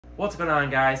What's going on,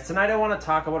 guys? Tonight I want to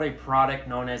talk about a product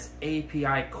known as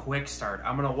API Quick Start.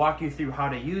 I'm going to walk you through how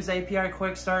to use API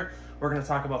Quick Start. We're going to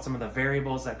talk about some of the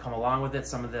variables that come along with it,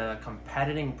 some of the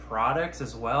competing products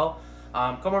as well.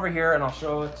 Come over here and I'll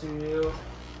show it to you.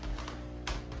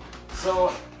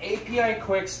 So API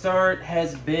Quick Start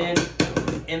has been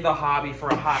in the hobby for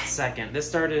a hot second. This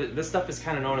stuff is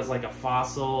kind of known as like a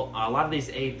fossil. A lot of these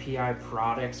API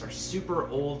products are super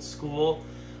old school.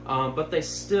 But they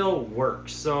still work.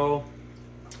 So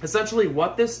essentially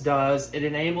what this does, it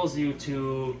enables you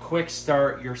to quick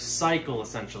start your cycle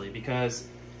essentially, because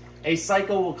a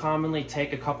cycle will commonly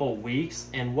take a couple weeks,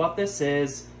 and what this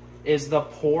is the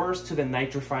pores to the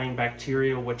nitrifying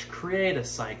bacteria which create a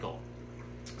cycle.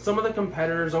 Some of the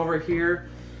competitors over here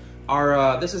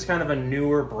are, this is kind of a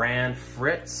newer brand,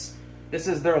 Fritz. This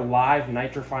is their live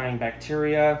nitrifying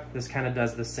bacteria. This kind of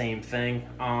does the same thing.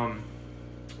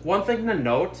 One thing to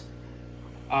note,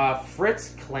 Fritz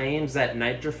claims that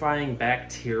nitrifying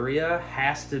bacteria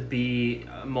has to be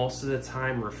most of the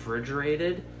time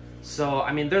refrigerated. So,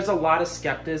 I mean, there's a lot of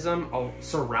skepticism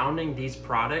surrounding these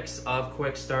products of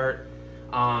Quick Start.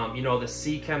 You know, the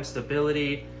C-Chem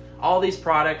stability, all these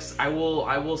products, I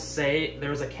will say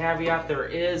there's a caveat. There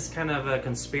is kind of a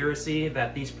conspiracy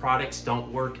that these products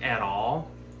don't work at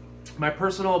all. My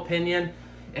personal opinion,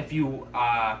 if you,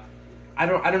 I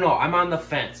don't know. I'm on the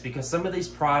fence because some of these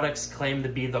products claim to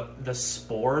be the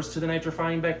spores to the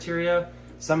nitrifying bacteria.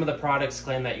 Some of the products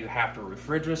claim that you have to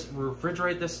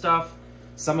refrigerate this stuff.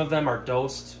 Some of them are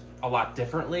dosed a lot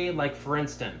differently. Like for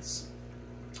instance,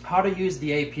 how to use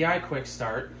the API Quick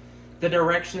Start. The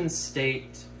directions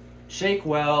state, shake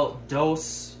well,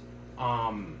 dose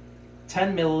 10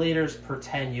 milliliters per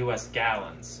 10 US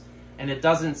gallons. And it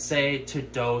doesn't say to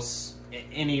dose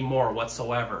any more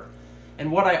whatsoever.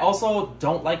 And what I also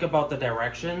don't like about the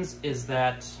directions is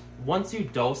that once you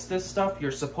dose this stuff,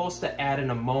 you're supposed to add an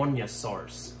ammonia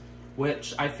source,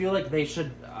 which I feel like they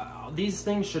should, these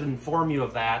things should inform you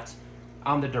of that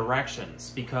on the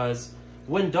directions, because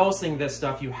when dosing this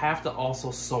stuff, you have to also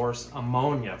source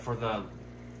ammonia for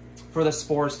the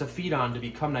spores to feed on to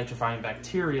become nitrifying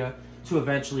bacteria to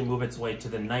eventually move its way to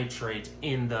the nitrate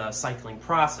in the cycling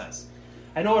process.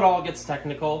 I know it all gets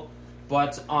technical,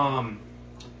 but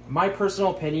my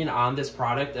personal opinion on this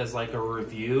product as like a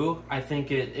review, I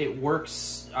think it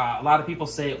works. A lot of people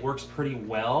say it works pretty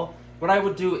well. What I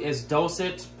would do is dose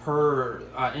it per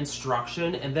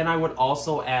instruction, and then I would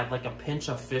also add like a pinch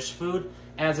of fish food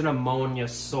as an ammonia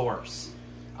source.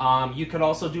 You could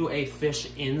also do a fish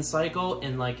in cycle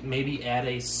and like maybe add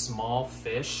a small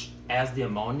fish as the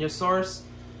ammonia source.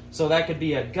 So that could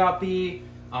be a guppy,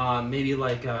 maybe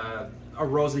like a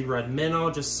rosy red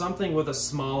minnow, just something with a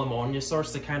small ammonia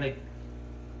source to kind of,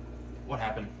 what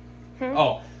happened?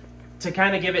 Oh, to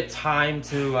kind of give it time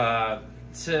to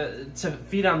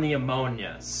feed on the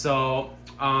ammonia. So,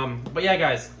 but yeah,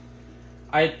 guys,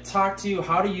 I talked to you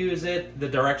how to use it. The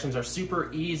directions are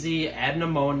super easy. Add an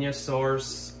ammonia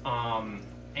source,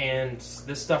 and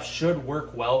this stuff should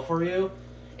work well for you.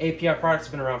 API products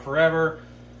have been around forever.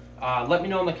 Let me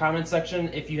know in the comment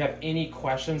section if you have any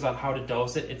questions on how to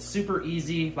dose it. It's super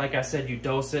easy. Like I said, you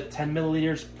dose it 10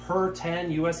 milliliters per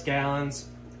 10 US gallons.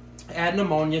 Add an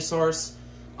ammonia source.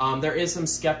 There is some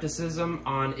skepticism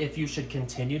on if you should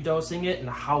continue dosing it and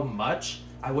how much.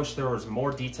 I wish there was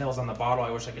more details on the bottle.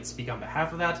 I wish I could speak on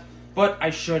behalf of that, but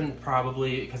I shouldn't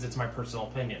probably because it's my personal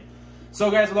opinion. So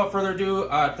guys, without further ado,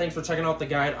 thanks for checking out the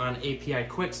guide on API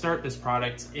Quick Start. This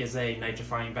product is a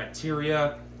nitrifying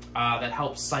bacteria that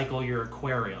helps cycle your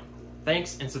aquarium.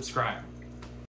 Thanks and subscribe.